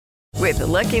With the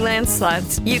Lucky Land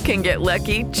Slots, you can get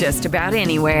lucky just about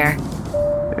anywhere.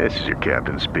 This is your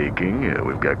captain speaking.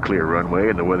 We've got clear runway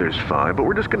and the weather's fine, but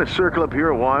we're just going to circle up here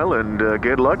a while and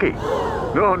get lucky.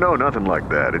 No, nothing like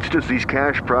that. It's just these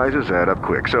cash prizes add up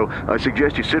quick. So I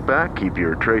suggest you sit back, keep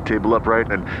your tray table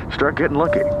upright, and start getting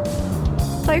lucky.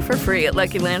 Play for free at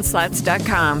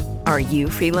LuckyLandSlots.com. Are you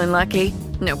feeling lucky?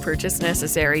 No purchase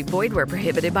necessary. Void where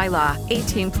prohibited by law.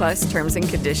 18+ terms and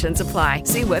conditions apply.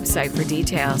 See website for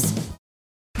details.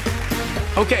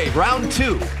 Okay, round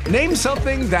two. Name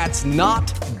something that's not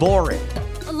boring.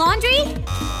 A laundry?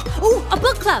 Ooh, a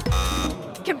book club.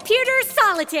 Computer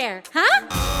solitaire, huh?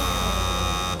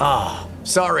 Ah,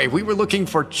 sorry, we were looking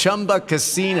for Chumba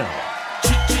Casino.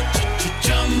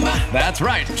 That's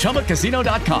right,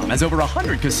 ChumbaCasino.com has over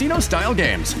 100 casino-style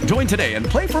games. Join today and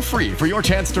play for free for your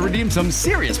chance to redeem some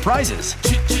serious prizes.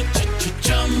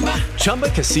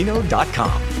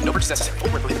 ChumbaCasino.com. No purchase necessary.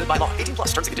 Void where prohibited by law. 18+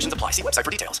 terms and conditions apply. See website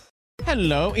for details.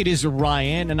 Hello, it is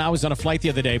Ryan, and I was on a flight the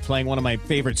other day playing one of my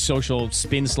favorite social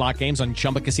spin slot games on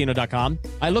ChumbaCasino.com.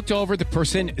 I looked over at the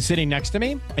person sitting next to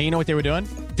me, and you know what they were doing?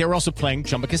 They were also playing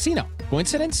Chumba Casino.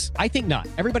 Coincidence? I think not.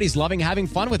 Everybody's loving having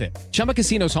fun with it. Chumba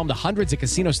Casino is home to hundreds of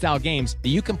casino-style games that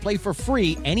you can play for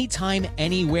free anytime,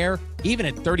 anywhere, even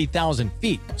at 30,000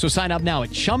 feet. So sign up now at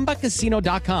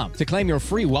ChumbaCasino.com to claim your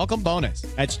free welcome bonus.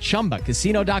 That's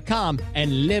ChumbaCasino.com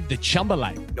and live the Chumba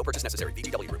life. No purchase necessary.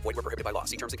 VGW. Void where prohibited by law.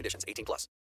 See terms and conditions. 18+.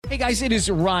 Hey guys, it is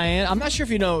Ryan. I'm not sure if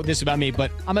you know this about me,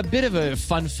 but I'm a bit of a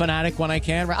fun fanatic when I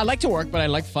can. I like to work, but I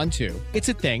like fun too. It's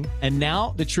a thing. And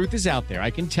now the truth is out there.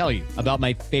 I can tell you about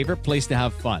my favorite place to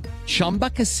have fun. Chumba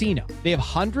Casino. They have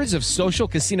hundreds of social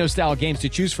casino style games to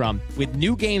choose from with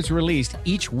new games released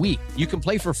each week. You can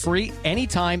play for free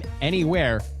anytime,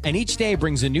 anywhere. And each day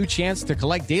brings a new chance to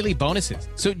collect daily bonuses.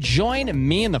 So join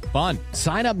me in the fun.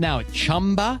 Sign up now at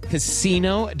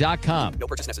ChumbaCasino.com. No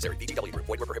purchase necessary. VGW. Void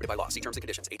where prohibited by law. See terms and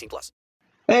conditions. 18+.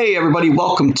 Hey, everybody.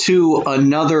 Welcome to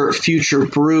another Future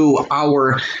Brew,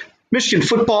 our Michigan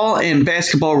football and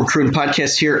basketball recruiting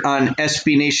podcast here on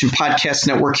SB Nation Podcast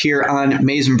Network here on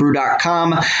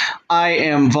MaizenBrew.com. I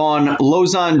am Vaughn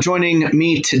Lozon. Joining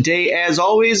me today, as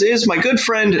always, is my good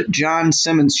friend, John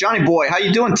Simmons. Johnny boy, how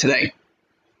you doing today?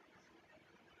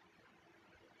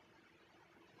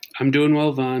 I'm doing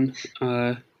well, Vaughn.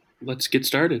 Let's get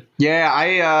started.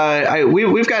 Yeah,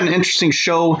 we've got an interesting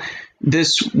show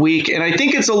this week, and I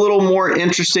think it's a little more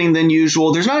interesting than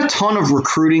usual. There's not a ton of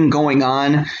recruiting going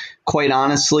on, quite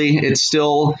honestly. It's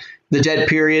still the dead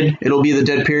period. It'll be the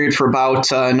dead period for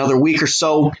about another week or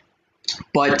so,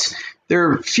 but there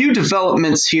are a few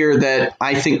developments here that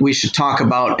I think we should talk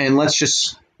about, and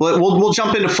we'll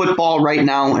jump into football right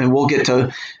now, and we'll get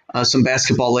to some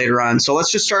basketball later on. So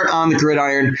let's just start on the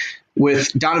gridiron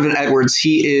with Donovan Edwards.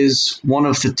 He is one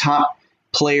of the top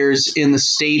players in the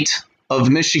state of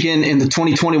Michigan in the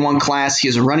 2021 class. He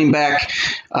is a running back.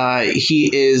 He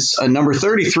is a number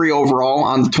 33 overall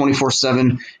on the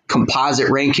 24/7 composite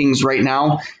rankings right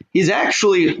now. He's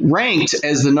actually ranked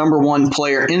as the number one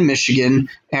player in Michigan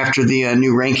after the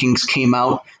new rankings came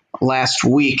out last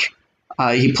week.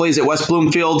 He plays at West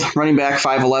Bloomfield, running back,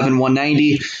 5'11",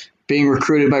 190, being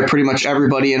recruited by pretty much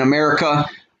everybody in America.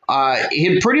 He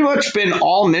had pretty much been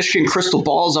all Michigan crystal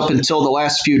balls up until the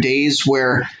last few days,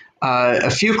 where a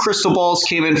few crystal balls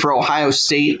came in for Ohio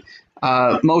State,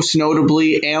 most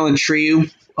notably Alan Trieu,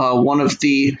 one of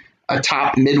the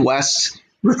top Midwest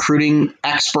recruiting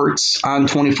experts on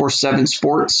 24/7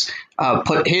 Sports,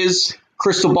 put his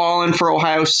crystal ball in for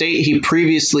Ohio State. He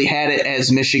previously had it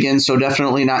as Michigan, so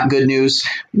definitely not good news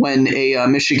when a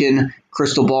Michigan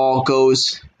crystal ball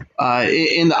goes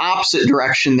in the opposite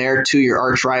direction there to your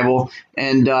arch rival.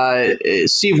 And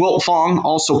Steve Wiltfong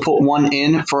also put one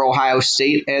in for Ohio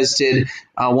State, as did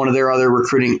one of their other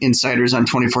recruiting insiders on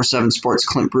 24/7 Sports,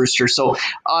 Clint Brewster. So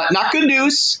not good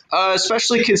news,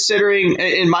 especially considering,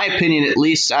 in my opinion at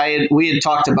least, we had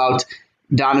talked about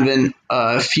Donovan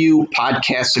a few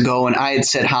podcasts ago, and I had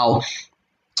said how,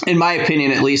 in my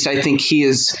opinion at least, I think he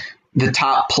is the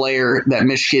top player that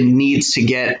Michigan needs to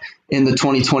get in the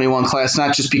 2021 class,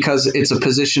 not just because it's a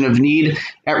position of need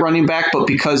at running back, but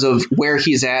because of where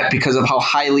he's at, because of how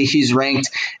highly he's ranked.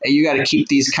 And you got to keep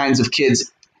these kinds of kids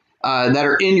that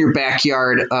are in your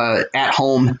backyard at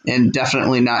home, and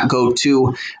definitely not go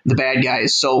to the bad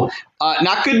guys. So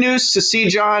not good news to see,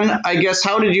 John. I guess,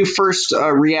 how did you first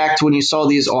react when you saw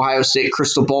these Ohio State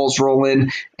crystal balls roll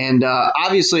in? And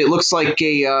obviously it looks like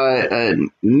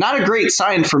not a great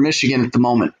sign for Michigan at the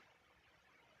moment.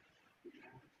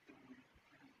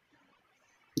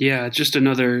 Yeah, just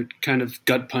another kind of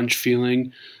gut punch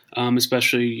feeling,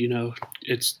 especially,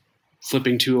 it's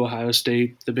flipping to Ohio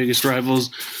State, the biggest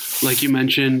rivals, like you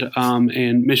mentioned,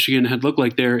 and Michigan had looked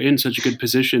like they're in such a good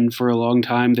position for a long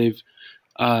time. They've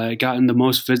gotten the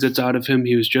most visits out of him.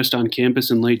 He was just on campus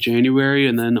in late January,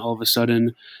 and then all of a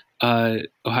sudden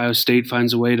Ohio State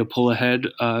finds a way to pull ahead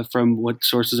from what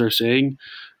sources are saying.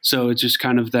 So it's just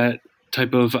kind of that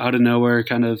type of out of nowhere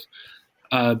kind of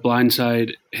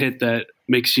blindside hit that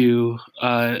makes you,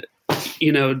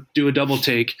 do a double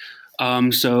take.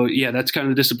 So yeah, that's kind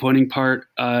of the disappointing part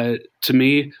to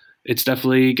me. It's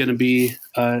definitely going to be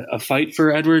a fight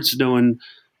for Edwards. No one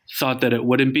thought that it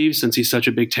wouldn't be, since he's such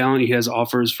a big talent. He has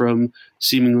offers from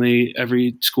seemingly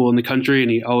every school in the country,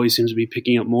 and he always seems to be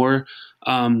picking up more.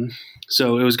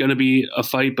 So it was going to be a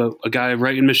fight, but a guy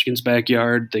right in Michigan's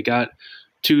backyard. They got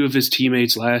two of his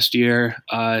teammates last year.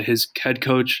 His head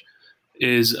coach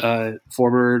is a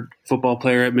former football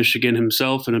player at Michigan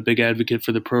himself and a big advocate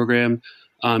for the program.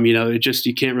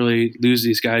 You can't really lose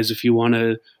these guys if you want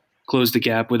to close the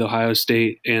gap with Ohio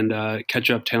State and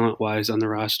catch up talent-wise on the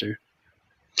roster.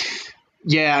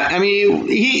 Yeah, I mean,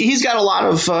 he's got a lot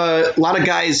of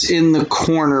guys in the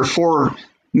corner for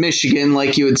Michigan,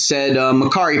 like you had said.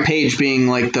 Makari Page being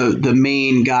like the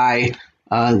main guy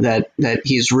that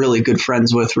he's really good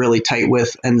friends with, really tight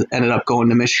with, and ended up going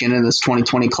to Michigan in this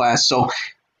 2020 class. So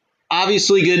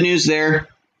obviously good news there.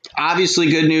 Obviously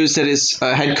good news that his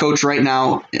head coach right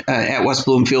now at West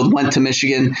Bloomfield went to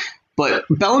Michigan. But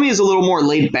Bellamy is a little more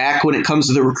laid back when it comes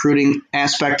to the recruiting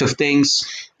aspect of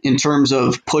things in terms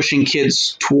of pushing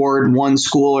kids toward one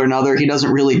school or another. He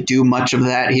doesn't really do much of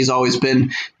that. He's always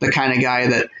been the kind of guy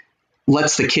that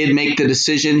lets the kid make the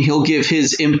decision. He'll give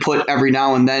his input every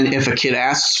now and then if a kid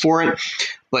asks for it,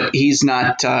 but he's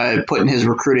not putting his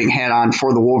recruiting hat on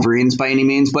for the Wolverines by any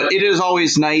means. But it is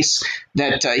always nice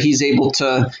that he's able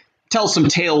to tell some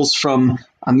tales from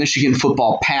a Michigan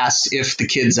football past if the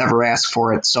kids ever ask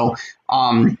for it. So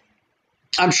I'm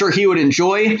sure he would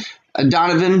enjoy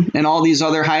Donovan and all these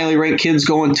other highly ranked kids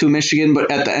going to Michigan, but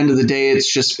at the end of the day,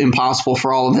 it's just impossible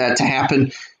for all of that to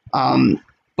happen.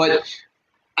 But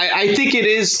I think it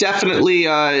is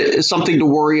definitely something to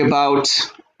worry about.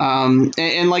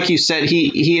 And like you said,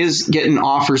 he is getting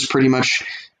offers pretty much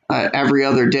every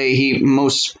other day. He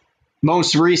most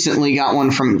recently got one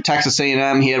from Texas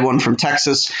A&M. He had one from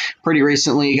Texas pretty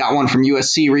recently. He got one from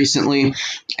USC recently.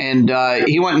 And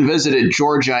he went and visited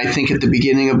Georgia, I think, at the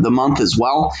beginning of the month as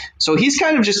well. So he's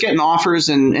kind of just getting offers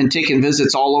and taking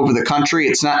visits all over the country.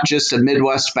 It's not just a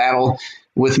Midwest battle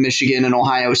with Michigan and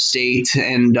Ohio State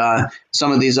and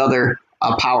some of these other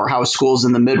powerhouse schools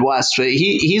in the Midwest. But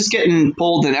he's getting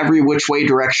pulled in every which way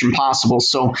direction possible.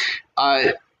 So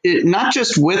not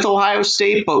just with Ohio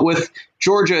State, but with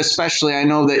Georgia especially. I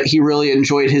know that he really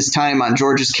enjoyed his time on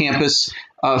Georgia's campus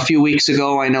a few weeks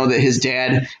ago. I know that his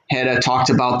dad had talked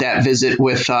about that visit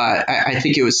with, I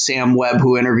think it was Sam Webb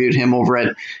who interviewed him over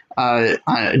at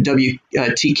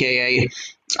WTKA.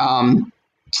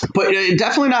 But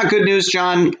definitely not good news,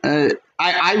 John.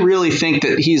 I really think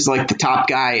that he's like the top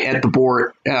guy at the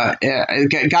board, guy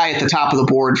at the top of the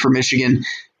board for Michigan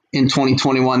in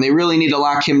 2021. They really need to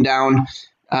lock him down.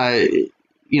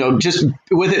 Just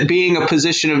with it being a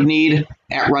position of need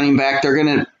at running back, they're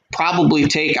going to probably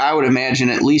take, I would imagine,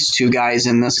 at least two guys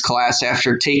in this class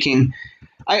after taking,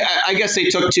 I guess they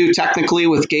took two technically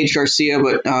with Gage Garcia,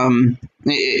 but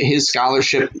his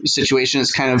scholarship situation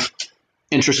is kind of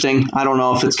interesting. I don't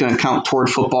know if it's going to count toward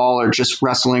football or just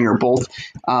wrestling or both,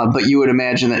 but you would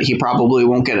imagine that he probably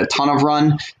won't get a ton of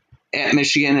run at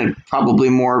Michigan. It'd probably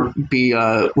more be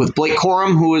with Blake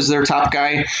Corum, who was their top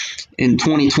guy in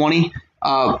 2020.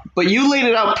 But you laid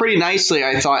it out pretty nicely,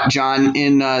 I thought, John,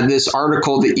 in this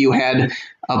article that you had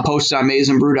posted on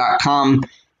MaizenBrew.com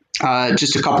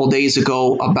just a couple days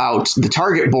ago about the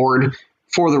target board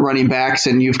for the running backs.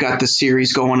 And you've got this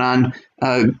series going on,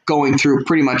 going through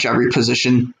pretty much every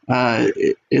position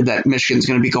that Michigan's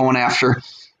going to be going after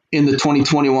in the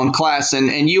 2021 class.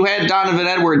 And you had Donovan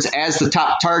Edwards as the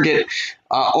top target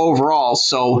overall.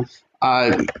 So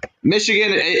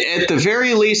Michigan, at the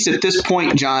very least at this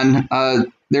point, John,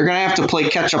 they're going to have to play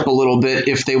catch up a little bit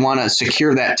if they want to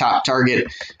secure that top target,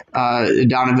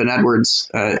 Donovan Edwards.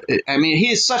 I mean,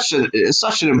 he is such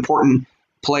an important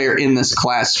player in this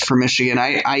class for Michigan.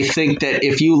 I think that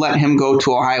if you let him go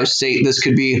to Ohio State, this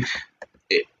could be –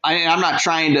 I'm not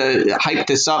trying to hype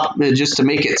this up just to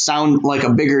make it sound like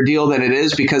a bigger deal than it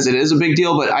is, because it is a big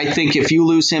deal. But I think if you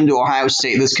lose him to Ohio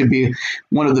State, this could be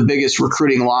one of the biggest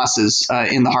recruiting losses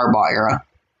in the Harbaugh era.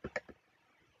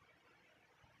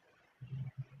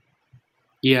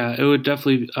 Yeah, it would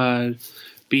definitely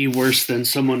be worse than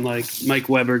someone like Mike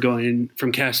Weber going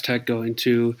from Cass Tech going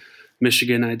to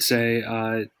Michigan, I'd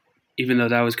say. even though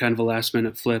that was kind of a last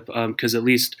minute flip, because at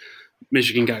least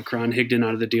Michigan got Karan Higdon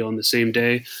out of the deal on the same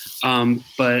day.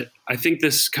 But I think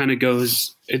this kind of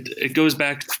goes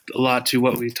back a lot to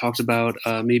what we talked about.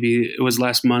 Maybe it was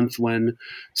last month when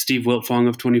Steve Wiltfong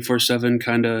of 24/7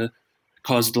 kind of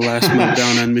caused the last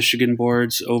meltdown on Michigan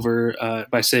boards over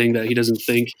by saying that he doesn't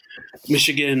think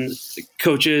Michigan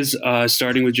coaches,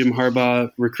 starting with Jim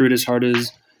Harbaugh, recruit as hard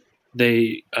as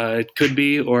they could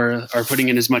be or are putting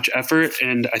in as much effort.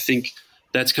 And I think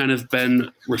that's kind of been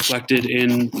reflected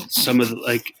in some of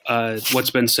the,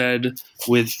 what's been said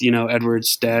with,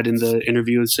 Edwards' dad in the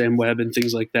interview with Sam Webb and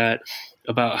things like that,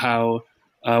 about how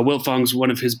Wiltfong's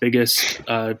one of his biggest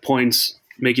points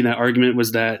making that argument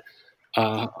was that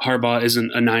Harbaugh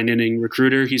isn't a 9-inning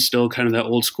recruiter. He's still kind of that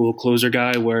old school closer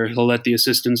guy where he'll let the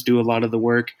assistants do a lot of the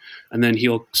work and then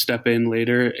he'll step in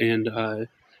later and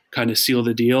kind of seal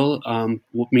the deal.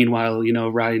 Meanwhile,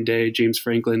 Ryan Day, James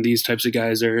Franklin, these types of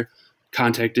guys are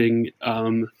contacting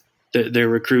their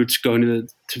recruits, going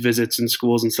to visits in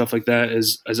schools and stuff like that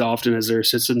as often as their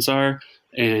assistants are.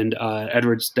 And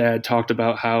Edward's dad talked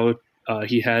about how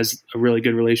he has a really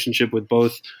good relationship with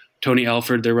both Tony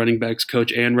Alford, their running backs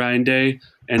coach, and Ryan Day.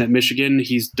 And at Michigan,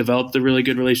 he's developed a really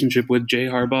good relationship with Jay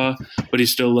Harbaugh, but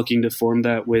he's still looking to form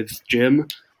that with Jim.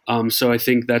 So I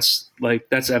think that's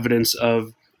evidence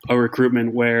of a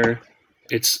recruitment where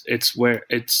it's one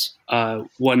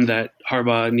that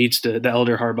the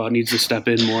elder Harbaugh needs to step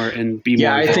in more and be more.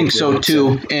 Yeah, I think so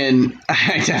too. And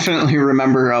I definitely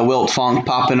remember Wilt Fong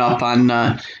popping up on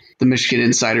the Michigan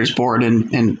Insiders board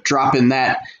and dropping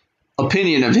that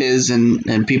opinion of his,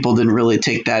 and people didn't really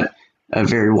take that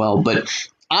very well. But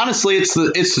honestly, it's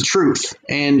the truth,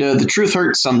 and the truth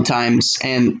hurts sometimes.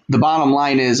 And the bottom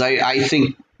line is, I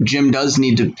think Jim does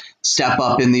need to step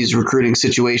up in these recruiting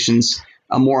situations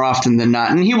more often than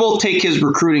not. And he will take his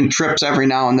recruiting trips every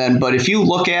now and then. But if you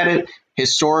look at it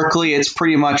historically, it's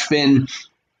pretty much been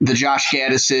the Josh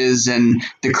Gattises and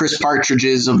the Chris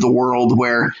Partridges of the world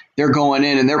where they're going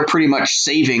in and they're pretty much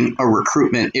saving a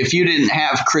recruitment. If you didn't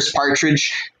have Chris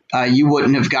Partridge, you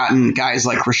wouldn't have gotten guys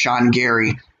like Rashawn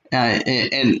Gary.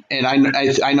 And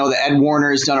I know that Ed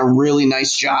Warner has done a really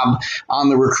nice job on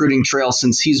the recruiting trail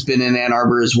since he's been in Ann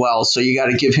Arbor as well. So you got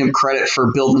to give him credit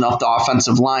for building up the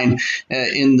offensive line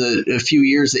in the few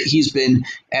years that he's been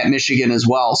at Michigan as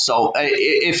well. So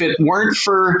if it weren't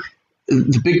for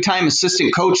the big time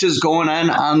assistant coaches going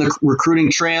on the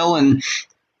recruiting trail and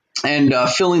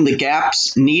filling the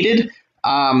gaps needed,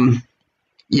 who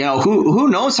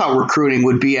knows how recruiting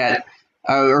would be at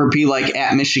or be like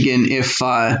at Michigan if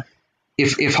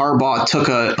Harbaugh took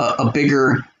a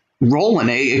bigger role in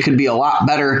it. It could be a lot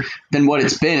better than what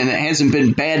it's been, and it hasn't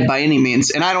been bad by any means.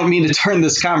 And I don't mean to turn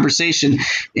this conversation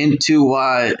into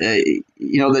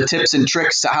the tips and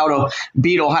tricks to how to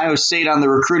beat Ohio State on the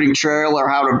recruiting trail or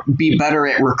how to be better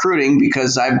at recruiting,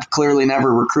 because I've clearly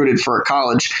never recruited for a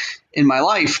college in my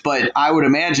life. But I would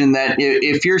imagine that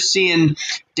if you're seeing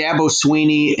Dabo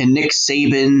Swinney and Nick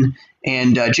Saban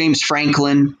and James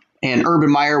Franklin and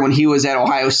Urban Meyer when he was at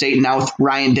Ohio State, and now with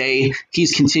Ryan Day,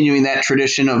 he's continuing that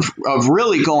tradition of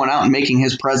really going out and making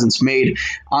his presence made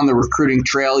on the recruiting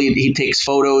trail. He takes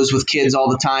photos with kids all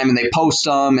the time, and they post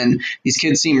them, and these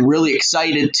kids seem really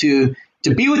excited to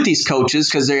be with these coaches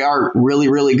because they are really,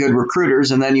 really good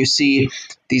recruiters. And then you see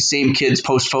these same kids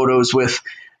post photos with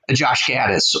Josh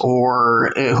Gattis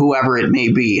or whoever it may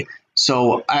be.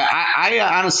 So I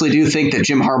honestly do think that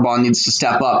Jim Harbaugh needs to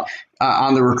step up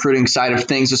on the recruiting side of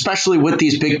things, especially with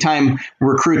these big-time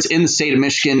recruits in the state of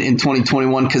Michigan in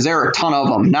 2021, because there are a ton of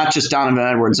them, not just Donovan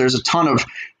Edwards. There's a ton of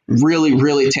really,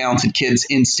 really talented kids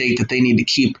in state that they need to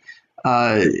keep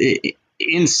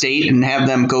in state and have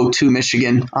them go to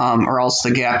Michigan, or else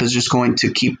the gap is just going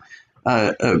to keep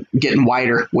getting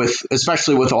wider,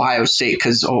 especially with Ohio State,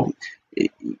 because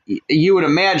you would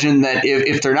imagine that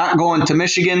if they're not going to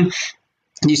Michigan,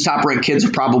 these top-ranked kids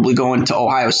are probably going to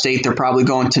Ohio State. They're probably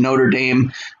going to Notre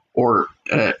Dame or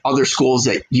other schools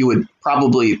that you would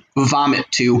probably vomit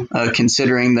to,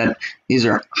 considering that these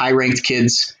are high-ranked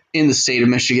kids in the state of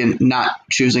Michigan not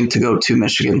choosing to go to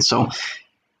Michigan. So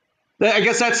I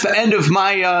guess that's the end of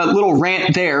my little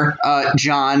rant there,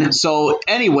 John. So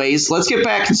anyways, let's get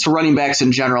back into running backs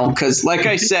in general, because like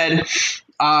I said,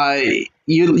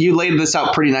 you laid this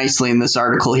out pretty nicely in this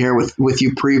article here with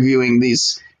you previewing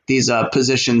these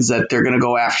positions that they're going to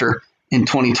go after in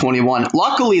 2021.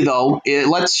 Luckily, though,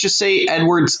 let's just say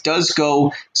Edwards does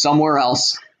go somewhere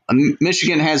else.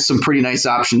 Michigan has some pretty nice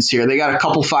options here. They got a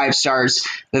couple 5-stars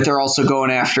that they're also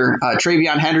going after.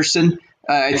 TreVeyon Henderson,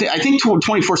 I think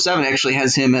 24/7 actually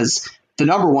has him as the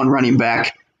number one running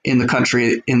back in the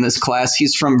country in this class.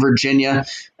 He's from Virginia.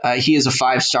 He is a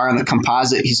 5-star on the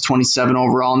composite. He's 27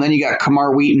 overall. And then you got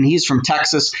Kamar Wheaton. He's from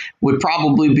Texas. Would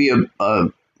probably be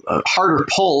a harder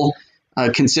pull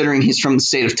considering he's from the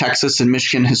state of Texas, and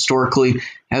Michigan historically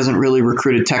hasn't really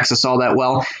recruited Texas all that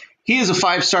well. He is a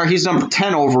 5-star. He's number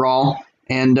 10 overall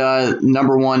and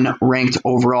number 1 ranked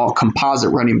overall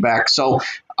composite running back. So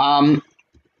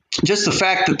just the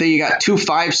fact that you got 2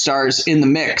 5-stars in the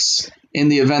mix in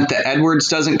the event that Edwards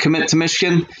doesn't commit to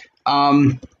Michigan.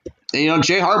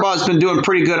 Jay Harbaugh has been doing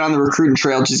pretty good on the recruiting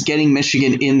trail, just getting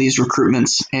Michigan in these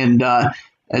recruitments, and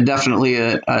definitely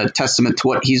a testament to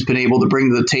what he's been able to bring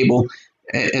to the table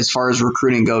as far as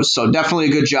recruiting goes. So definitely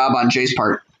a good job on Jay's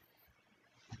part.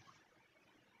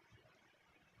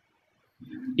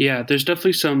 Yeah, there's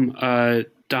definitely some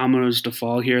dominoes to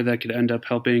fall here that could end up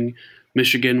helping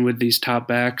Michigan with these top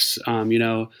backs.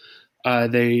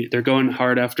 They're going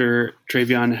hard after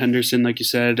TreVeyon Henderson, like you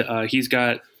said. He's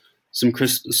got some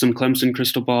Clemson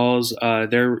crystal balls.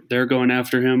 They're going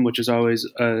after him, which is always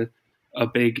a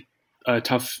big,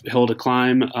 tough hill to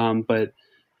climb. But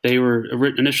they were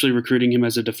initially recruiting him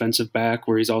as a defensive back,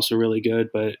 where he's also really good.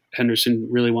 But Henderson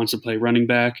really wants to play running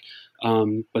back.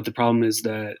 But the problem is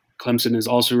that Clemson is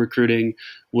also recruiting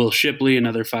Will Shipley,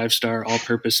 another 5-star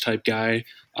all-purpose type guy.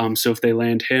 So if they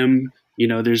land him,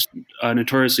 there's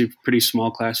notoriously pretty small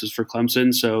classes for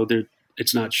Clemson, so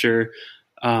it's not sure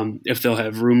if they'll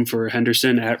have room for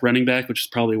Henderson at running back, which is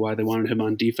probably why they wanted him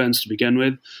on defense to begin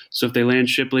with. So if they land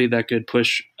Shipley, that could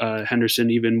push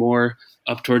Henderson even more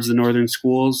up towards the northern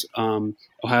schools.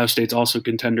 Ohio State's also a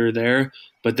contender there,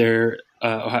 but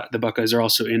the Buckeyes are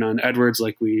also in on Edwards,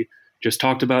 like we just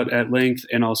talked about at length,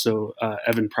 and also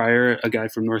Evan Pryor, a guy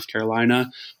from North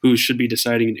Carolina, who should be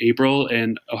deciding in April,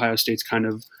 and Ohio State's kind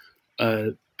of a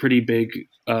pretty big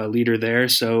leader there.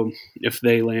 So if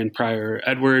they land Pryor or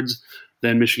Edwards,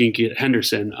 then Michigan can get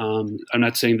Henderson. I'm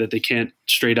not saying that they can't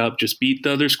straight up just beat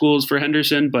the other schools for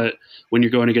Henderson, but when you're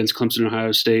going against Clemson and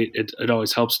Ohio State, it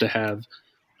always helps to have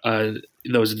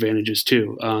those advantages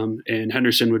too. And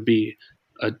Henderson would be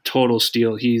a total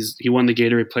steal. He won the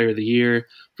Gatorade Player of the Year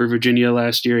for Virginia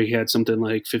last year. He had something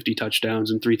like 50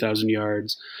 touchdowns and 3,000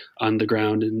 yards on the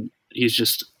ground, and he's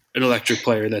just an electric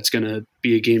player that's going to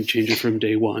be a game changer from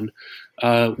day one.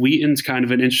 Wheaton's kind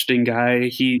of an interesting guy.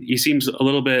 He seems a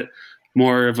little bit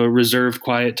more of a reserved,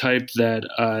 quiet type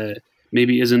that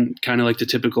maybe isn't kind of like the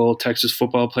typical Texas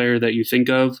football player that you think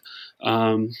of.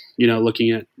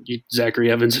 Looking at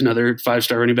Zachary Evans, another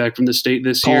 5-star running back from the state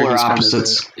this year, Polar he's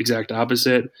opposites. kind of the exact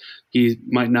opposite. He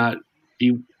might not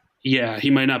be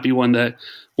one that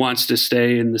wants to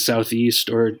stay in the Southeast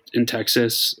or in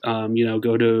Texas,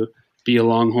 go to be a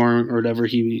Longhorn or whatever.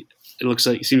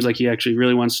 It seems like he actually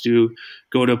really wants to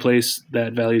go to a place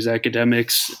that values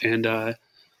academics and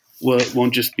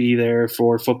won't just be there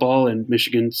for football, and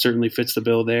Michigan certainly fits the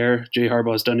bill there. Jay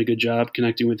Harbaugh has done a good job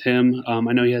connecting with him.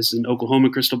 I know he has an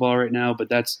Oklahoma crystal ball right now, but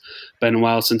that's been a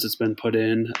while since it's been put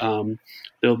in.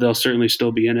 They'll certainly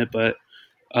still be in it, but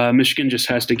Michigan just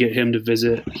has to get him to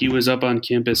visit. He was up on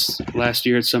campus last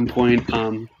year at some point,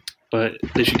 but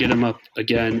they should get him up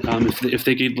again. If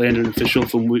they could land an official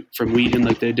from Wheaton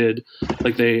like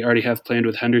they already have planned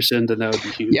with Henderson, then that would be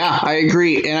huge. Yeah, I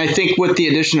agree. And I think with the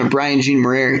addition of Brian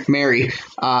Jean-Mary,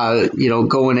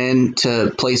 going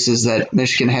into places that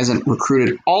Michigan hasn't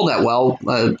recruited all that well,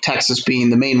 Texas being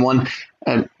the main one,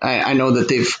 I know that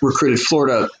they've recruited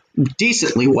Florida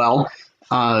decently well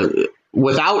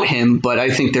without him, but I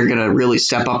think they're going to really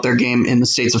step up their game in the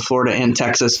states of Florida and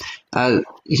Texas.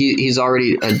 He's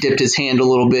already dipped his hand a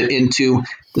little bit into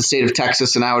the state of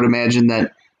Texas, and I would imagine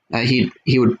that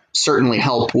he would certainly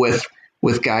help with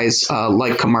guys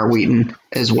like Kamar Wheaton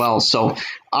as well. So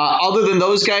other than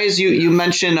those guys, you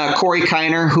mentioned Corey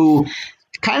Kiner, who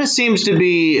kind of seems to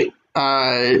be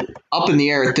up in the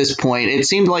air at this point. It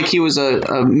seemed like he was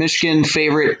a Michigan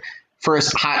favorite for a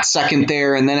hot second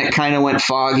there, and then it kind of went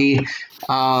foggy.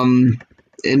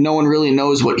 And no one really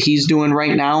knows what he's doing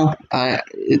right now.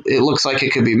 It looks like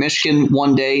it could be Michigan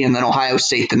one day and then Ohio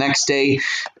State the next day.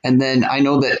 And then I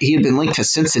know that he had been linked to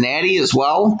Cincinnati as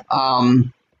well.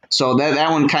 So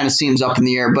that one kind of seems up in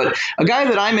the air. But a guy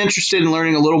that I'm interested in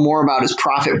learning a little more about is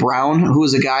Prophet Brown, who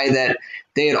is a guy that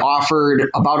they had offered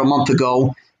about a month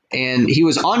ago. And he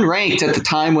was unranked at the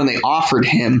time when they offered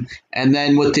him. And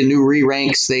then with the new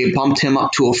re-ranks, they bumped him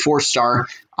up to a 4-star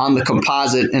on the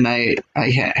composite. And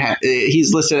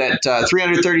he's listed at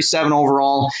 337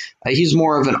 overall. He's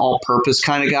more of an all-purpose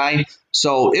kind of guy.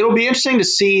 So it'll be interesting to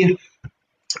see,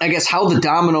 I guess, how the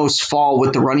dominoes fall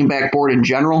with the running back board in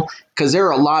general, because there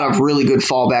are a lot of really good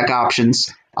fallback options,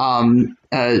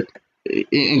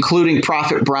 including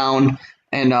Prophet Brown.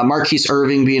 and Marquise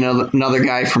Irving being another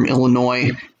guy from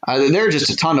Illinois. There are just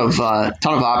a ton of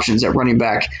options at running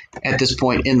back at this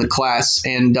point in the class.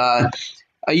 And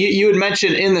you had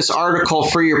mentioned in this article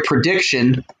for your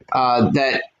prediction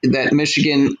that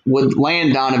Michigan would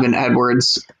land Donovan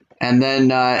Edwards and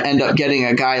then end up getting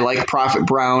a guy like Prophet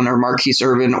Brown or Marquise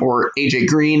Irvin or AJ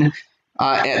Green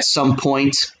at some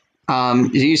point. Do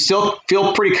you still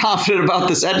feel pretty confident about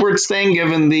this Edwards thing,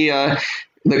 given the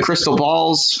crystal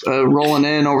balls rolling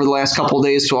in over the last couple of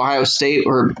days to Ohio State,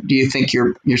 or do you think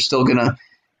you're still going to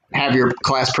have your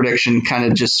class prediction kind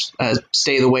of just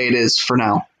stay the way it is for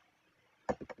now?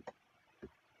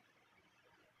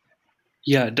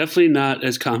 Yeah, definitely not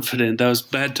as confident. That was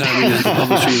bad timing on the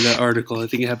publishing of that article. I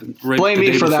think it happened right Blame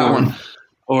me for that one.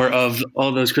 Or of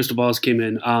all those crystal balls came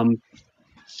in.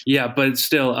 But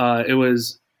still, it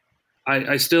was.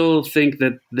 I still think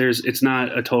that it's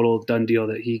not a total done deal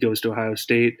that he goes to Ohio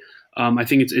State. I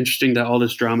think it's interesting that all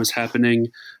this drama is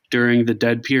happening during the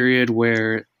dead period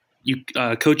where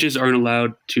coaches aren't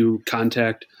allowed to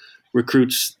contact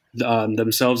recruits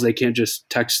themselves. They can't just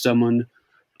text someone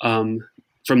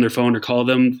from their phone or call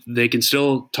them. They can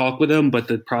still talk with them, but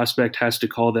the prospect has to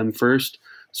call them first.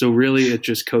 So really it's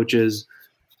just coaches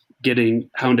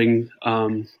hounding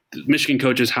Michigan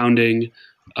coaches hounding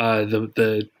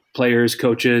the players,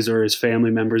 coaches, or his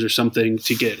family members or something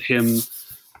to get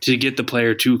the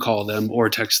player to call them or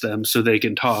text them so they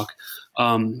can talk.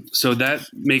 So that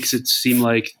makes it seem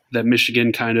like that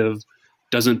Michigan kind of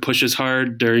doesn't push as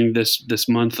hard during this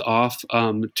month off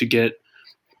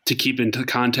to keep in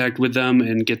contact with them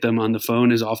and get them on the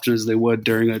phone as often as they would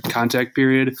during a contact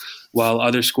period, while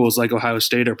other schools like Ohio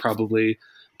State are probably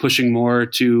pushing more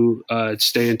to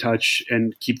stay in touch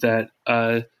and keep that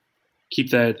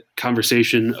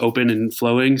conversation open and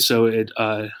flowing. So it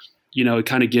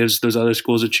kind of gives those other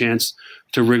schools a chance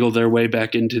to wriggle their way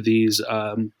back into these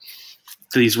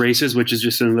races, which is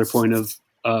just another point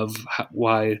of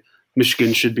why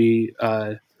Michigan should be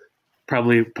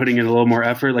probably putting in a little more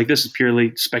effort. Like, this is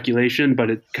purely speculation, but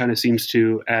it kind of seems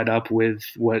to add up with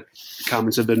what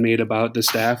comments have been made about the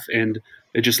staff, and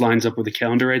it just lines up with the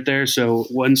calendar right there. So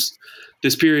once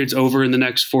this period's over in the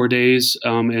next 4 days,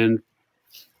 and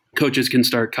coaches can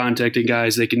start contacting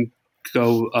guys, they can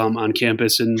go on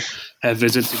campus and have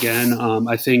visits again.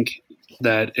 I think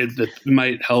that it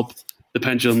might help the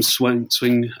pendulum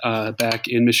swing back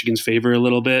in Michigan's favor a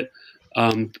little bit.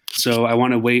 So I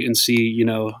want to wait and see,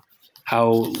 how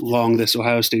long this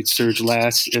Ohio State surge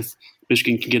lasts, if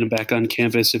Michigan can get him back on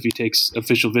campus, if he takes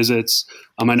official visits.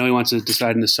 I know he wants to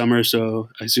decide in the summer, so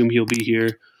I assume he'll be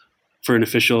here for an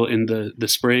official in the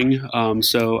spring.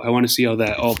 So I want to see how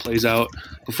that all plays out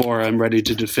before I'm ready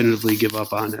to definitively give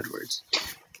up on Edwards.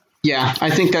 Yeah,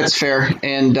 I think that's fair.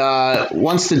 And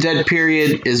once the dead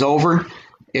period is over,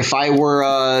 if I were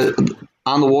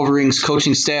on the Wolverines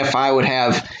coaching staff, I'd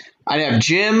have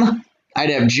Jim,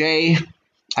 I'd have Jay,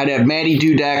 I'd have Maddie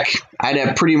Dudek, I'd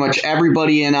have pretty much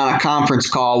everybody in on a conference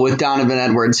call with Donovan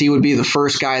Edwards. He would be the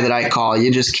first guy that I call.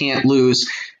 You just can't lose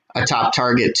a top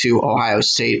target to Ohio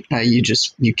State.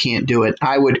 You can't do it.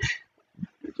 I would,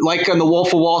 like on the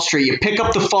Wolf of Wall Street, you pick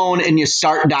up the phone and you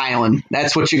start dialing.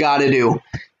 That's what you got to do.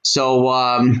 So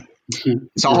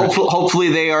hopefully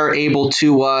they are able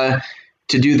to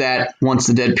do that once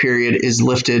the dead period is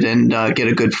lifted and get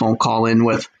a good phone call in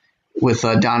with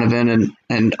Donovan.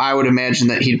 And I would imagine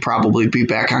that he'd probably be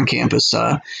back on campus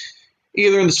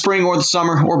either in the spring or the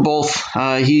summer or both.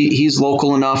 He's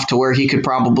local enough to where he could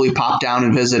probably pop down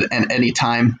and visit at any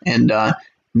time and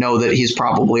know that he's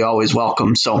probably always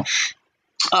welcome. So,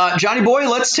 Johnny boy,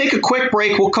 let's take a quick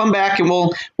break. We'll come back and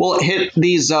we'll hit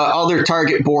these other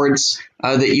target boards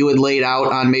that you had laid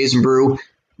out on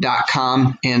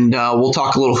MaizenBrew.com, and we'll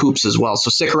talk a little hoops as well. So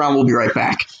stick around. We'll be right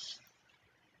back.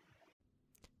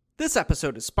 This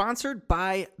episode is sponsored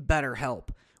by BetterHelp.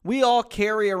 We all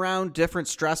carry around different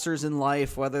stressors in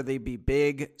life, whether they be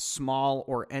big, small,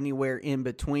 or anywhere in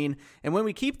between. And when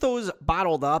we keep those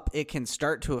bottled up, it can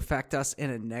start to affect us in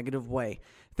a negative way.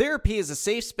 Therapy is a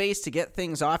safe space to get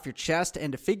things off your chest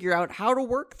and to figure out how to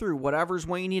work through whatever's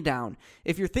weighing you down.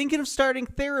 If you're thinking of starting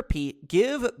therapy,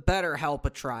 give BetterHelp a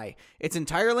try. It's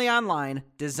entirely online,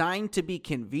 designed to be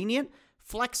convenient,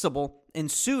 flexible,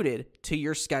 and suited to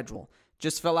your schedule.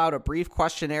 Just fill out a brief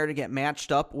questionnaire to get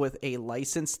matched up with a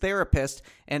licensed therapist,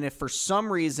 and if for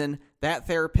some reason that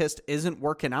therapist isn't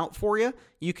working out for you,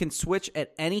 you can switch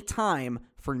at any time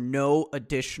for no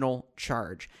additional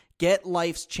charge. Get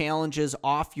life's challenges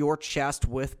off your chest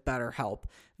with BetterHelp.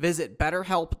 Visit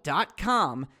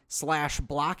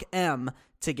BetterHelp.com/BlockM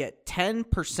to get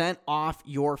 10% off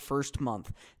your first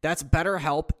month. That's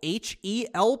BetterHelp,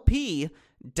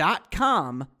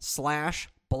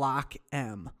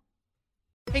 Indeed.com/blockm.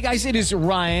 Hey guys, it is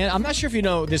Ryan. I'm not sure if you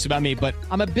know this about me, but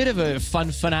I'm a bit of a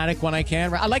fun fanatic when I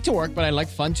can. I like to work, but I like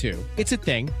fun too. It's a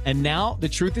thing. And now the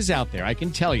truth is out there. I can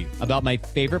tell you about my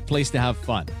favorite place to have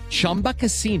fun. Chumba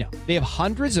Casino. They have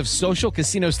hundreds of social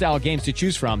casino style games to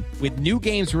choose from with new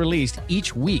games released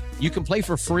each week. You can play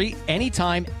for free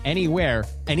anytime, anywhere.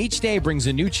 And each day brings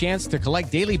a new chance to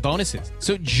collect daily bonuses.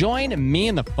 So join me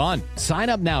in the fun. Sign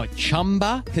up now at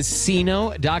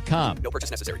ChumbaCasino.com. No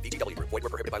purchase necessary. VGW Group. Void where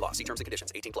prohibited by law. See terms and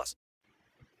conditions. 18+.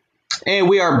 And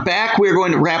we are back. We're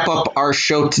going to wrap up our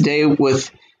show today with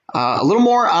a little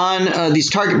more on these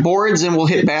target boards, and we'll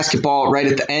hit basketball right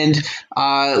at the end.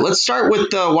 Let's start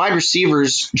with the wide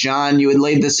receivers. John, you had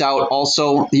laid this out.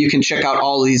 Also, you can check out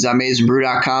all of these on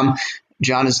MaizenBrew.com.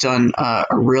 John has done a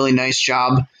really nice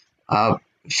job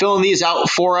filling these out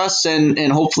for us,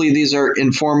 and hopefully these are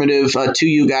informative to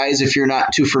you guys if you're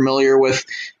not too familiar with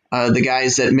the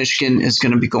guys that Michigan is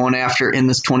going to be going after in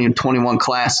this 2021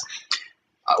 class.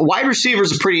 Wide receiver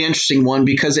is a pretty interesting one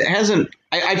because it hasn't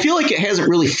 – I feel like it hasn't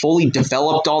really fully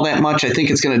developed all that much. I think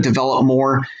it's going to develop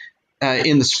more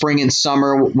in the spring and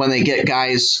summer when they get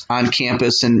guys on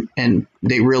campus and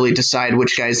they really decide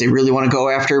which guys they really want to go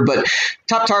after. But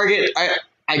top target,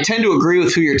 I tend to agree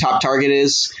with who your top target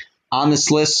is. On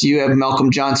this list, you have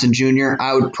Malcolm Johnson Jr.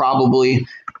 I would probably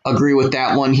agree with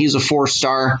that one. He's a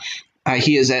 4-star.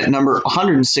 He is at number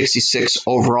 166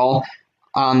 overall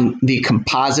on the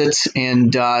composite,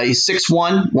 and he's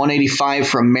 6'1", 185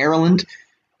 from Maryland.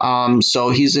 So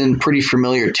he's in pretty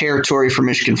familiar territory for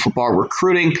Michigan football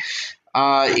recruiting.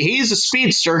 He's a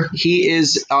speedster. He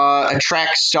is a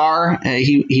track star.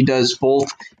 He does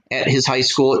both at his high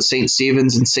school at St.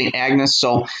 Stephen's and St. Agnes.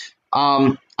 So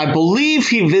I believe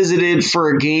he visited for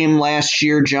a game last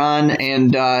year, John,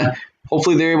 and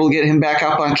hopefully they're able to get him back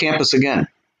up on campus again.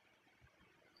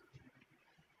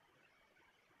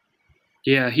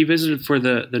 Yeah, he visited for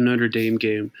the Notre Dame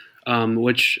game,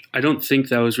 which I don't think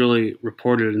that was really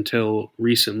reported until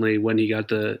recently when he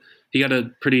got a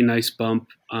pretty nice bump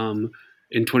in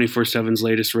 24/7's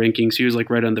latest rankings. He was like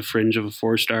right on the fringe of a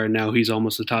 4-star, and now he's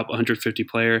almost the top 150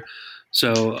 player.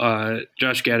 So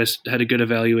Josh Gaddis had a good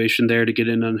evaluation there to get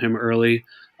in on him early.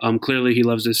 Clearly he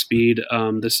loves his speed,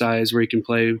 the size where he can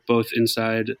play both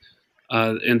inside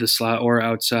in the slot or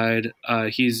outside.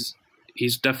 He's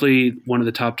definitely one of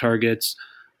the top targets,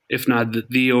 if not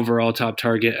the overall top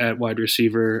target at wide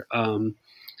receiver.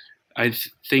 I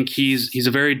think he's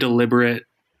a very deliberate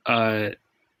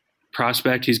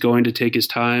prospect. He's going to take his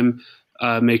time,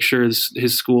 make sure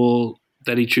his school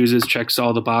that he chooses checks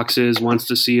all the boxes, wants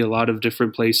to see a lot of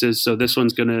different places. So this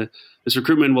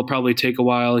recruitment will probably take a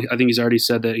while. I think he's already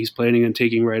said that he's planning on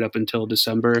taking right up until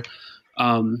December.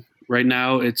 Right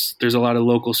now there's a lot of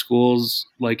local schools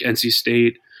like NC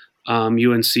State,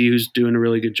 UNC, who's doing a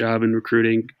really good job in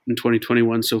recruiting in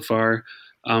 2021 so far.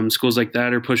 Schools like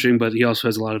that are pushing, but he also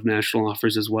has a lot of national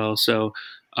offers as well. So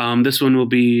this one will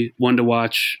be one to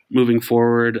watch moving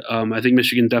forward. I think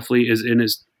Michigan definitely is in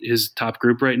his top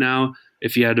group right now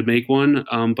if he had to make one.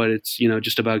 But it's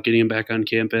just about getting him back on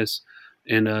campus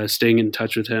and staying in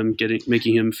touch with him,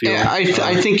 making him feel. Yeah,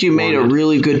 I think you made a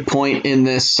really good point in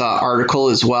this article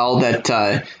as well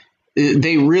that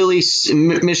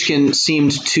Michigan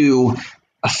seemed to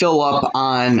fill up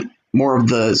on more of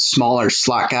the smaller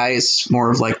slot guys,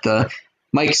 more of like the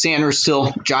Mike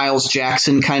Sandersville, Giles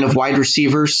Jackson kind of wide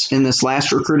receivers in this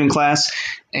last recruiting class.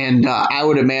 And I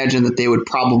would imagine that they would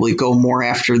probably go more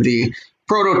after the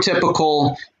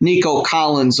prototypical Nico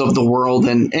Collins of the world.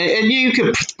 And you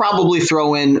could probably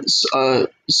throw in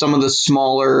some of the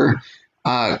smaller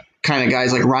kind of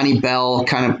guys like Ronnie Bell,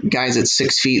 kind of guys at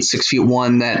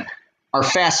 6'1" that are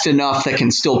fast enough that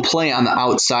can still play on the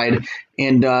outside.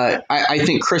 And I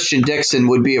think Christian Dixon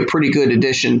would be a pretty good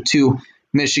addition to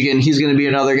Michigan. He's going to be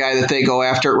another guy that they go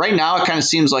after. Right now, it kind of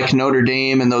seems like Notre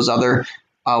Dame and those other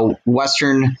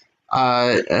Western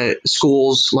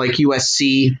schools like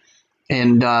USC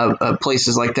and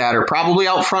places like that are probably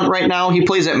out front right now. He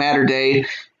plays at Mater Dei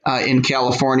in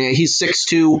California. He's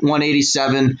 6'2",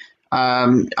 187.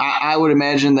 I would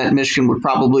imagine that Michigan would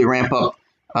probably ramp up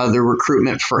the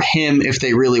recruitment for him if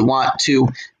they really want to.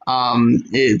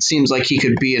 It seems like he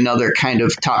could be another kind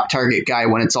of top target guy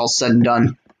when it's all said and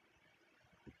done.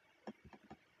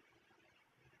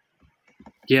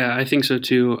 Yeah, I think so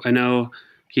too. I know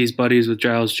he's buddies with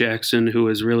Giles Jackson, who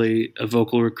was really a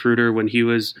vocal recruiter when he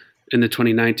was in the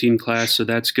 2019 class. So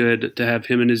that's good to have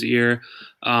him in his ear.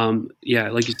 Yeah,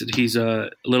 like you said, he's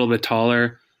a little bit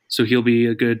taller, so he'll be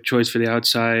a good choice for the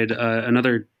outside.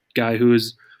 Another guy who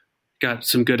is got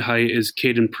some good height is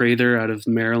Caden Prather out of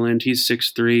Maryland. He's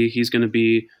 6'3". He's going to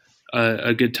be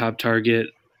a good top target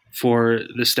for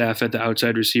the staff at the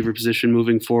outside receiver position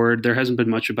moving forward. There hasn't been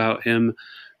much about him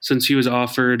since he was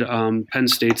offered. Penn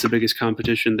State's the biggest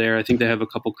competition there. I think they have a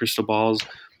couple crystal balls,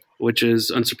 which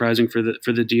is unsurprising for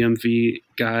the DMV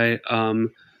guy.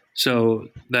 So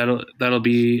that'll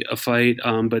be a fight.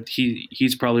 But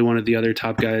he's probably one of the other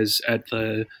top guys at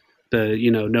the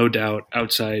no doubt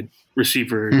outside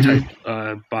receiver type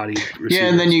body receiver. Yeah,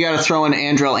 and then you got to throw in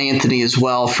Andrell Anthony as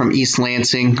well from East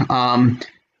Lansing.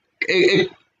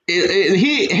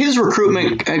 His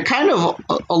recruitment kind of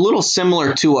a little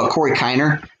similar to Corey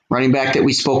Kiner, running back that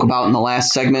we spoke about in the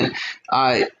last segment.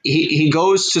 He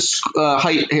goes to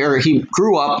he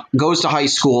grew up, goes to high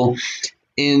school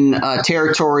in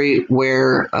territory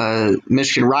where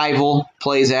Michigan rival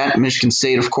plays at, Michigan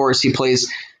State, of course. He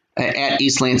plays at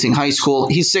East Lansing High School.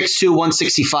 He's 6'2",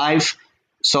 165.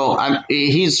 So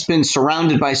he's been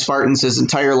surrounded by Spartans his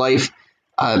entire life.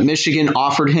 Michigan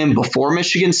offered him before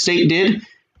Michigan State did,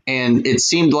 and it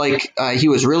seemed like he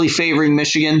was really favoring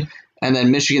Michigan. And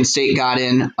then Michigan State got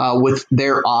in with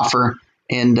their offer,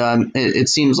 and it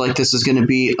seems like this is going to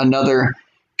be another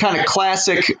kind of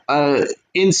classic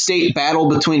in-state battle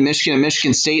between Michigan and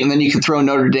Michigan State, and then you can throw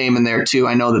Notre Dame in there too.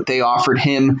 I know that they offered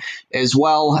him as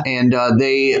well, and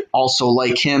they also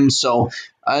like him. So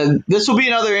this will be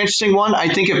another interesting one.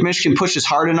 I think if Michigan pushes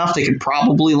hard enough, they could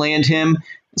probably land him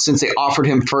since they offered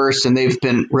him first, and they've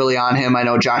been really on him. I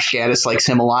know Josh Gaddis likes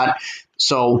him a lot.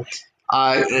 So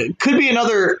it could be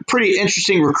another pretty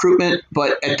interesting recruitment,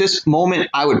 but at this moment,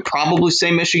 I would probably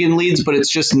say Michigan leads, but it's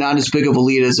just not as big of a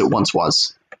lead as it once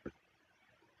was.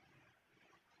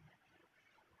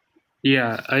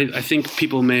 Yeah, I think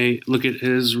people may look at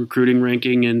his recruiting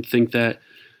ranking and think that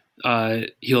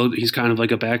he's kind of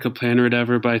like a backup plan or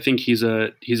whatever, but I think he's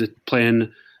a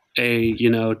plan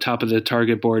A, top of the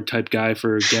target board type guy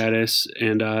for Gaddis,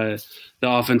 and the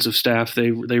offensive staff, they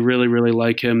really, really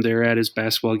like him. They're at his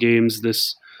basketball games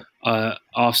this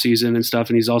off season and stuff,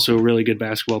 and he's also a really good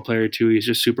basketball player too. He's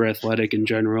just super athletic in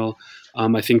general.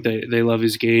 I think they love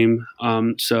his game.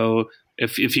 So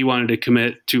if he wanted to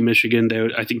commit to Michigan,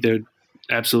 I think they would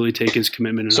absolutely take his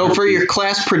commitment. So for your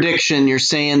class prediction, you're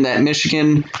saying that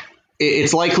Michigan,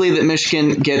 it's likely that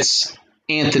Michigan gets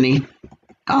Anthony,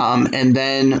 and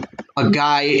then a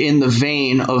guy in the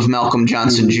vein of Malcolm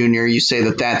Johnson Jr. You say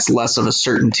that that's less of a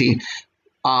certainty.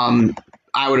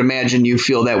 I would imagine you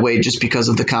feel that way just because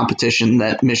of the competition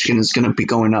that Michigan is going to be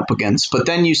going up against. But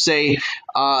then you say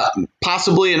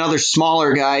possibly another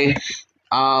smaller guy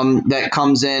that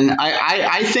comes in.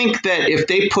 I think that if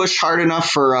they push hard enough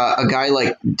for a guy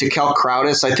like DeKel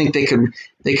Crowdis, I think they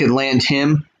could land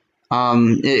him.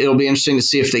 It'll be interesting to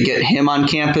see if they get him on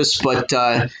campus. But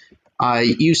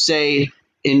you say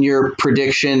in your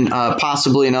prediction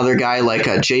possibly another guy like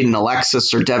Jaden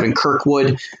Alexis or Devin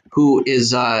Kirkwood, who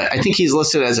is I think he's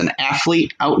listed as an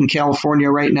athlete out in California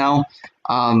right now.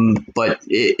 But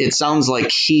it sounds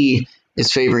like he is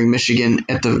favoring Michigan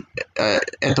at the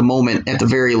moment, at the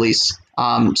very least.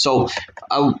 So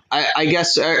I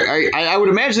guess I would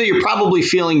imagine that you're probably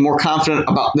feeling more confident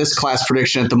about this class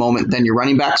prediction at the moment than your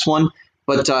running backs one.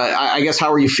 But I guess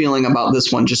how are you feeling about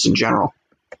this one just in general?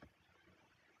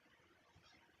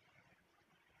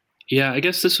 Yeah, I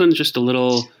guess this one's just a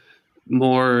little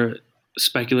more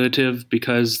speculative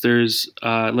because there's,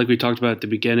 like we talked about at the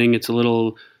beginning, it's a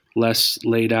little less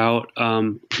laid out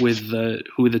with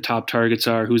who the top targets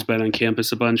are, who's been on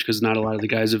campus a bunch, because not a lot of the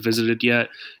guys have visited yet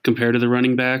compared to the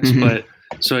running backs. But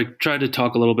so I tried to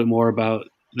talk a little bit more about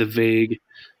the vague,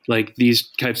 like these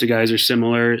types of guys are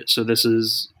similar. So this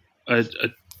is a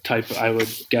type I would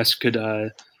guess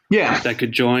that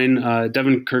could join.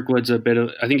 Devin Kirkwood's a bit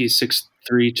of, I think he's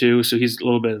 6'3" too, so he's a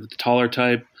little bit of the taller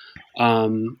type.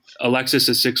 Alexis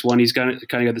is 6'1". He's kind of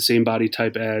got the same body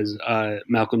type as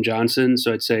Malcolm Johnson,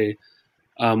 so I'd say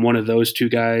one of those two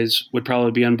guys would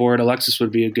probably be on board. Alexis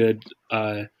would be a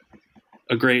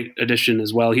great addition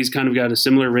as well. He's kind of got a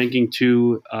similar ranking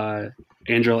to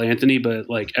Andrell Anthony, but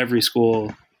like every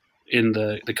school in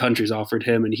the country's offered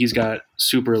him, and he's got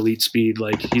super elite speed.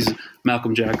 Like he's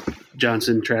Malcolm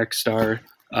Johnson track star,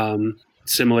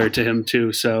 similar to him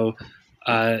too. So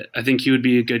I think he would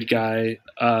be a good guy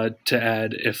to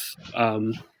add if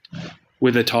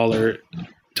with a taller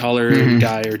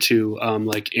guy or two,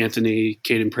 like Anthony,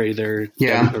 Caden Prather,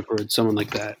 Devin Kirkwood, someone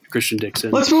like that, Christian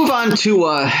Dixon. Let's move on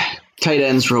to tight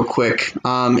ends real quick.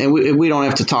 And we don't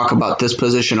have to talk about this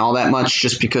position all that much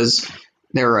just because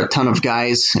there are a ton of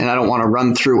guys, and I don't want to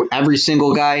run through every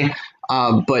single guy.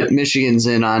 But Michigan's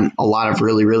in on a lot of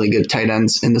really, really good tight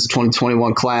ends in this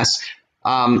 2021 class.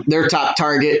 Their top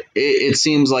target, it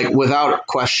seems like without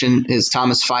question, is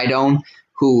Thomas Fidone,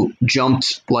 who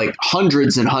jumped like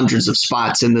hundreds and hundreds of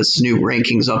spots in this new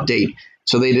rankings update.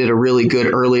 So they did a really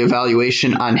good early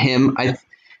evaluation on him. I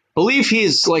believe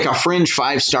he's like a fringe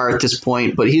 5-star at this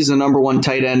point, but he's the number 1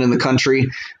 tight end in the country.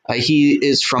 He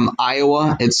is from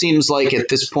Iowa. It seems like at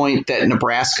this point that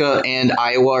Nebraska and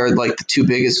Iowa are like the 2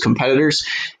 biggest competitors.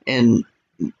 And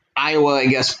Iowa, I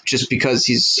guess, just because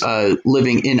he's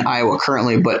living in Iowa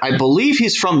currently, but I believe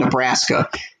he's from Nebraska.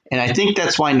 And I think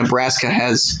that's why Nebraska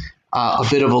has a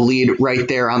bit of a lead right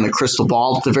there on the crystal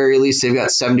ball. At the very least, they've got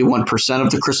 71%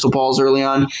 of the crystal balls early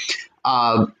on.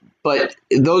 But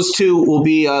those 2 will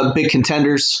be big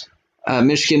contenders.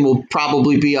 Michigan will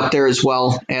probably be up there as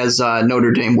well as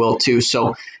Notre Dame will too.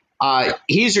 So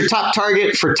he's your top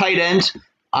target for tight end.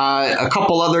 A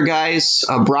couple other guys,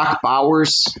 Brock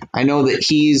Bowers. I know that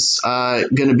he's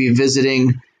going to be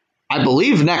visiting, I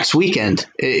believe, next weekend,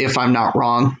 if I'm not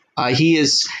wrong.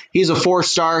 He's a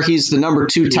 4-star. He's the number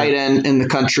 2 tight end in the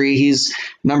country. He's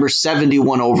number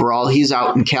 71 overall. He's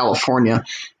out in California.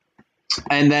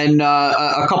 And then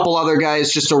a couple other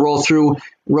guys just to roll through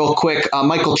real quick.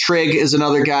 Michael Trigg is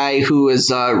another guy who is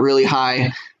really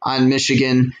high on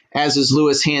Michigan, as is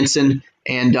Lewis Hansen.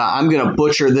 And I'm going to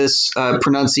butcher this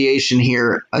pronunciation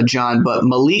here, John, but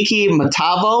Maliki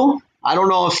Matavo. I don't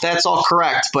know if that's all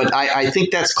correct, but I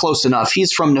think that's close enough.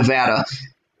 He's from Nevada.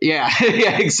 Yeah,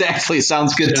 yeah, exactly.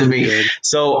 Sounds good to me. Good.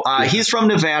 So he's from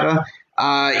Nevada.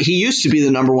 He used to be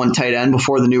the number 1 tight end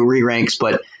before the new re-ranks,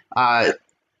 but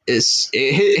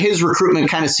his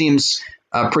recruitment kind of seems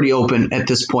pretty open at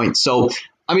this point. So,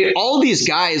 I mean, all of these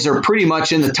guys are pretty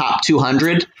much in the top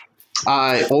 200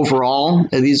 overall.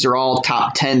 These are all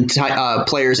top 10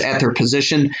 players at their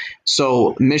position.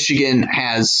 So Michigan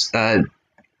has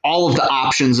all of the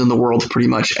options in the world pretty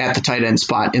much at the tight end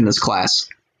spot in this class.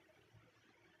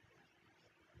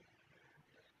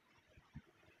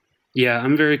 Yeah,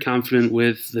 I'm very confident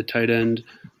with the tight end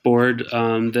board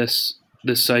this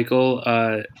cycle.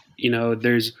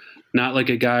 There's not like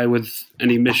a guy with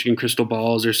any Michigan crystal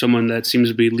balls or someone that seems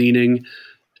to be leaning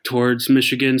towards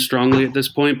Michigan strongly at this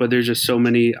point, but there's just so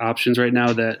many options right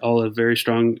now that all have very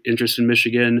strong interest in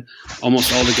Michigan.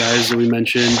 Almost all the guys that we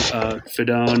mentioned,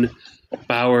 Fidone,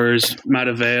 Bowers,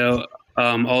 Mataveo,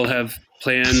 all have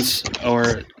plans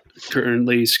or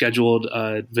currently scheduled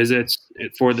visits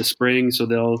for the spring, so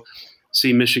they'll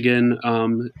see Michigan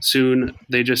soon.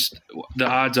 The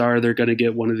odds are they're going to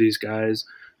get one of these guys.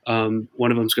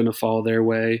 One of them's going to fall their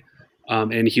way,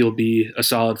 and he'll be a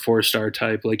solid 4-star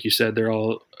type. Like you said, they're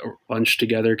all bunched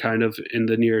together kind of in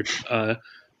the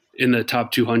in the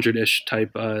top 200-ish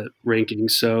type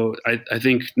rankings. So I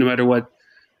think no matter what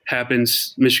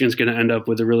happens, Michigan's going to end up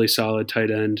with a really solid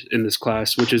tight end in this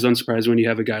class, which is unsurprising when you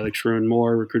have a guy like Sherwin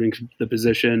Moore recruiting the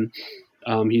position.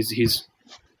 He's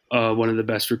one of the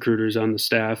best recruiters on the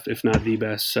staff, if not the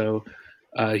best. So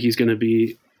he's going to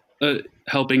be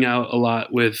helping out a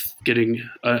lot with getting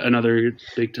another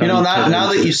big time.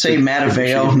 Now that you say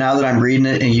Mataveo, now that I'm reading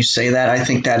it and you say that, I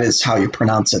think that is how you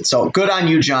pronounce it. So good on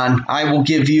you, John. I will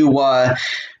give you a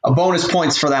bonus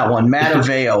points for that one.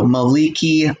 Mataveo,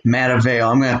 Maliki Mataveo.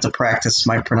 I'm going to have to practice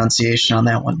my pronunciation on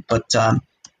that one. But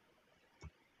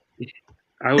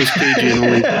I was cagey and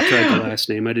only tried the last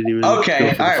name. I didn't even. Okay,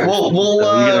 all right.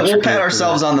 We'll pat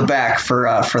ourselves on the back for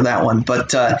that one.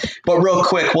 But real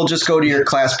quick, we'll just go to your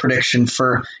class prediction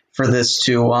for this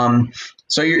too.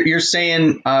 So you're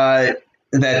saying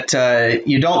that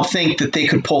you don't think that they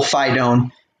could pull Fidone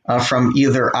from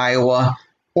either Iowa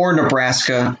or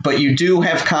Nebraska, but you do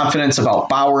have confidence about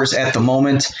Bowers at the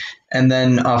moment, and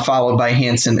then followed by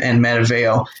Hansen and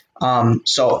Mataveo.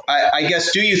 So I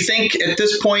guess, do you think at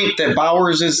this point that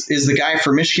Bowers is the guy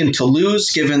for Michigan to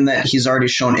lose, given that he's already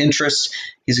shown interest?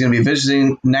 He's going to be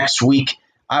visiting next week.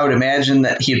 I would imagine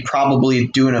that he'd probably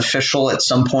do an official at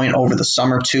some point over the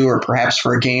summer too, or perhaps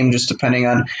for a game, just depending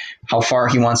on how far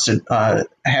he wants to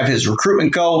have his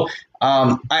recruitment go.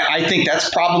 I think that's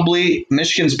probably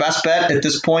Michigan's best bet at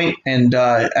this point, and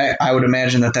I would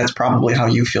imagine that that's probably how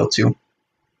you feel too.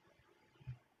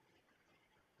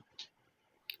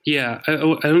 Yeah, I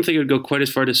don't think it would go quite as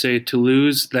far to say to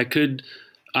lose. That could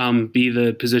be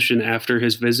the position after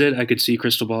his visit. I could see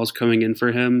crystal balls coming in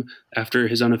for him after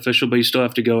his unofficial, but you still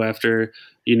have to go after,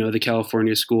 the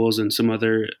California schools and some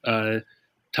other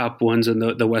top ones in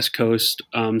the West Coast.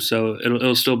 So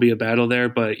it'll still be a battle there.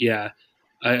 But yeah,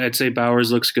 I'd say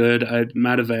Bowers looks good.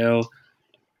 Mataveo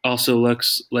also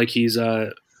looks like he's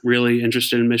really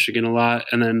interested in Michigan a lot.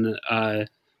 And then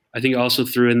I think also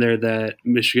threw in there that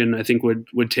Michigan, I think,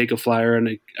 would take a flyer.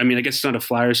 And I guess it's not a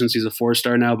flyer since he's a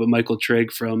 4-star now, but Michael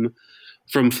Trigg from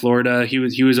from Florida. He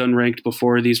was unranked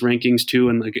before these rankings too,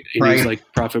 and he's like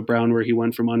Prophet Brown, where he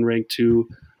went from unranked to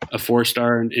a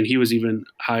 4-star, and he was even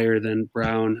higher than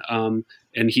Brown.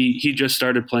 And he just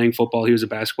started playing football. He was a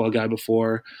basketball guy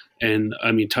before, and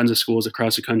I mean, tons of schools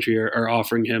across the country are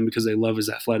offering him because they love his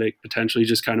athletic potential. He's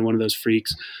just kind of one of those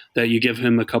freaks that you give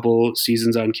him a couple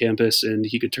seasons on campus, and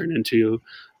he could turn into,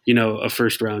 a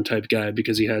first-round type guy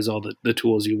because he has all the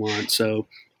tools you want. So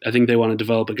I think they want to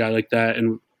develop a guy like that,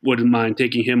 and wouldn't mind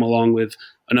taking him along with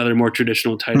another more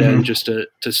traditional tight end just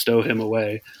to stow him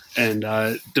away and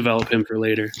develop him for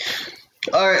later.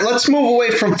 All right, let's move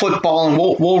away from football, and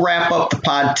we'll wrap up the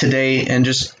pod today and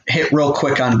just hit real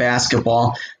quick on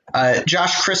basketball.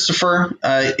 Josh Christopher,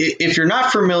 if you're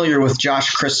not familiar with Josh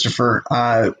Christopher,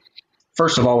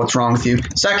 first of all, what's wrong with you?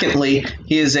 Secondly,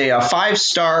 he is a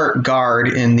 5-star guard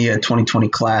in the 2020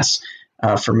 class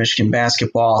for Michigan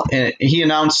basketball. And he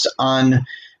announced on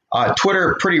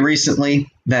Twitter pretty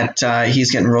recently that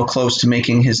he's getting real close to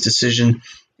making his decision.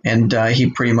 And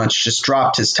he pretty much just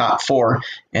dropped his top 4.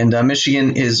 And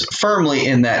Michigan is firmly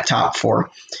in that top 4,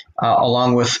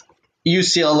 along with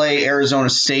UCLA, Arizona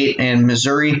State, and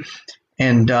Missouri.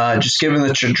 And just given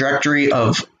the trajectory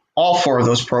of all 4 of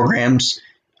those programs,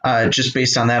 just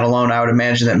based on that alone, I would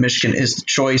imagine that Michigan is the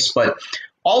choice. But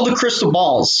all the crystal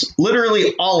balls,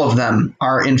 literally all of them,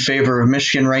 are in favor of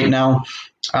Michigan right now.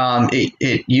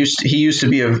 He used to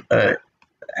be a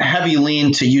heavy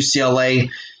lean to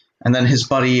UCLA. And then his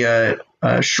buddy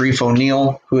Sharif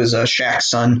O'Neal, who is Shaq's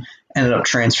son, ended up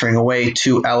transferring away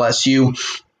to LSU.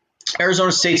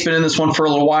 Arizona State's been in this one for a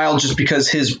little while just because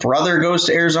his brother goes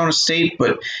to Arizona State,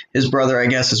 but his brother, I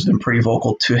guess, has been pretty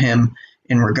vocal to him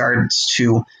in regards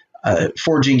to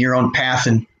forging your own path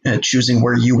and choosing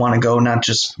where you want to go, not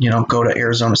just, go to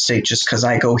Arizona State just because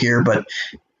I go here, but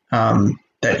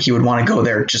that he would want to go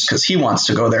there just because he wants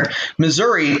to go there.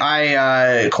 Missouri,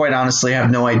 I quite honestly have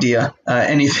no idea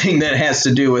anything that has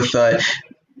to do with.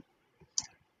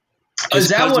 Is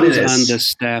that what it is? On the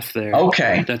staff there.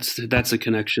 Okay, that's a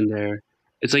connection there.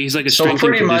 It's like he's like a so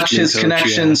pretty much his coach,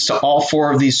 connections to all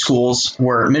 4 of these schools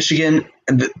were Michigan.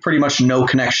 Pretty much no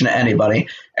connection to anybody.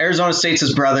 Arizona State's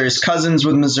his brother, his cousins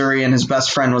with Missouri, and his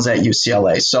best friend was at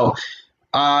UCLA. So.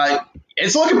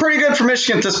 It's looking pretty good for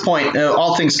Michigan at this point,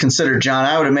 all things considered, John.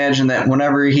 I would imagine that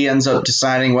whenever he ends up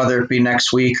deciding whether it be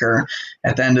next week or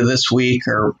at the end of this week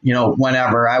or,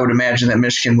 whenever, I would imagine that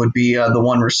Michigan would be the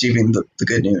one receiving the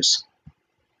good news.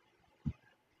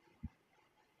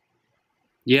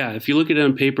 Yeah, if you look at it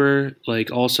on paper,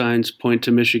 like all signs point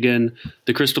to Michigan.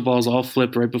 The crystal balls all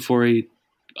flip right before he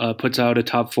puts out a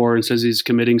top 4 and says he's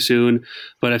committing soon.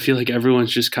 But I feel like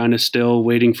everyone's just kind of still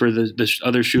waiting for the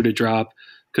other shoe to drop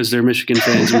because they're Michigan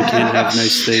fans and we can't have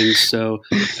nice things. So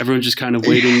everyone's just kind of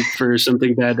waiting for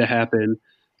something bad to happen.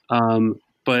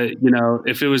 But,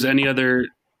 if it was any other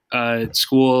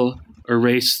school or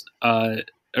race, a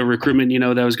recruitment,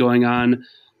 that was going on,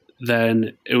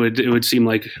 then it would seem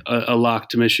like a lock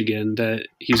to Michigan that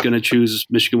he's going to choose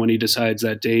Michigan when he decides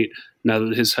that date now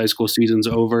that his high school season's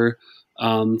over.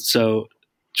 So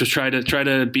just try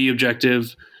to be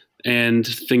objective and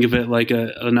think of it like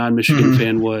a non-Michigan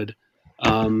fan would.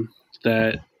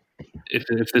 That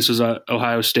if this was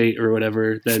Ohio State or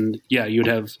whatever, then yeah, you'd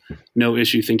have no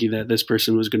issue thinking that this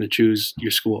person was going to choose your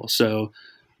school. So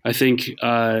I think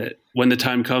when the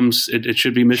time comes, it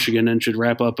should be Michigan and should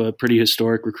wrap up a pretty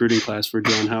historic recruiting class for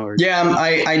John Howard. Yeah,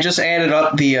 I just added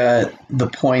up the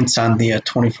points on the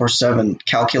 24/7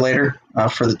 calculator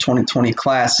for the 2020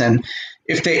 class, and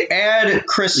if they add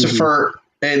Christopher,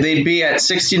 they'd be at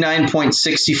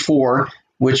 69.64,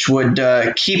 which would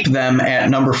keep them at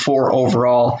number 4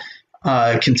 overall.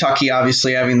 Kentucky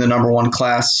obviously having the number 1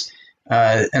 class,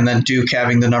 and then Duke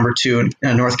having the number 2,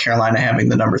 and North Carolina having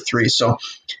the number 3. So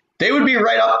they would be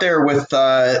right up there with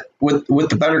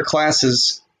the better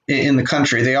classes in the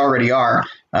country. They already are.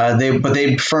 But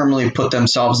they'd firmly put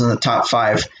themselves in the top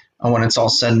 5 when it's all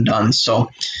said and done.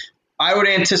 So I would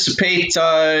anticipate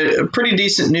pretty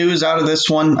decent news out of this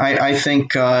one. I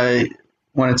think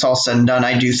when it's all said and done,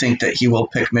 I do think that he will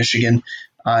pick Michigan.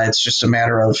 It's just a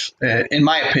matter of, in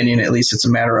my opinion, at least, it's a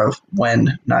matter of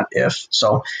when, not if.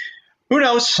 So who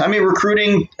knows? I mean,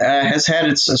 recruiting has had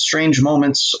its strange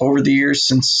moments over the years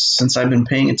since I've been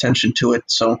paying attention to it.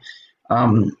 So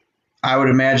I would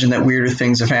imagine that weirder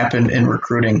things have happened in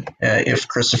recruiting if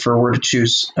Christopher were to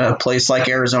choose a place like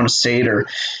Arizona State or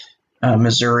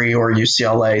Missouri or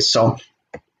UCLA. So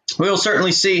we'll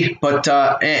certainly see. But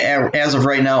as of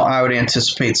right now, I would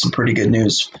anticipate some pretty good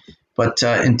news. But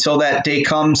until that day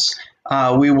comes,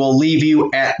 we will leave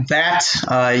you at that.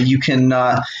 You can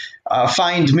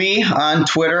find me on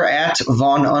Twitter at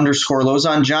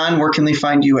Vaughn_Lozon. John, where can they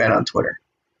find you at on Twitter?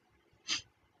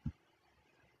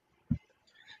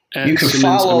 You can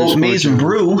follow Maize and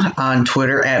Brew on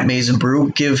Twitter at Maize and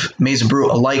Brew. Give Maize and Brew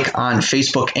a like on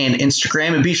Facebook and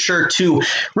Instagram. And be sure to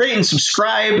rate and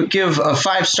subscribe. Give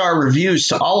 5-star reviews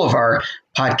to all of our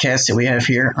podcasts that we have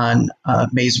here on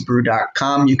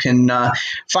maizeandbrew.com. You can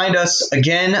find us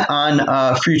again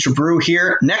on Future Brew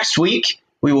here next week.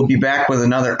 We will be back with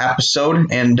another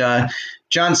episode. And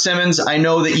John Simmons, I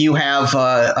know that you have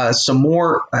some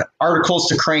more articles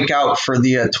to crank out for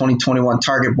the 2021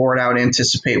 Target Board. I would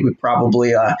anticipate we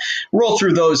probably roll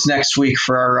through those next week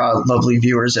for our lovely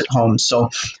viewers at home. So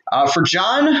for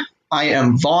John, I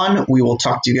am Vaughn. We will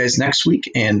talk to you guys next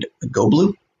week, and go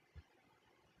Blue.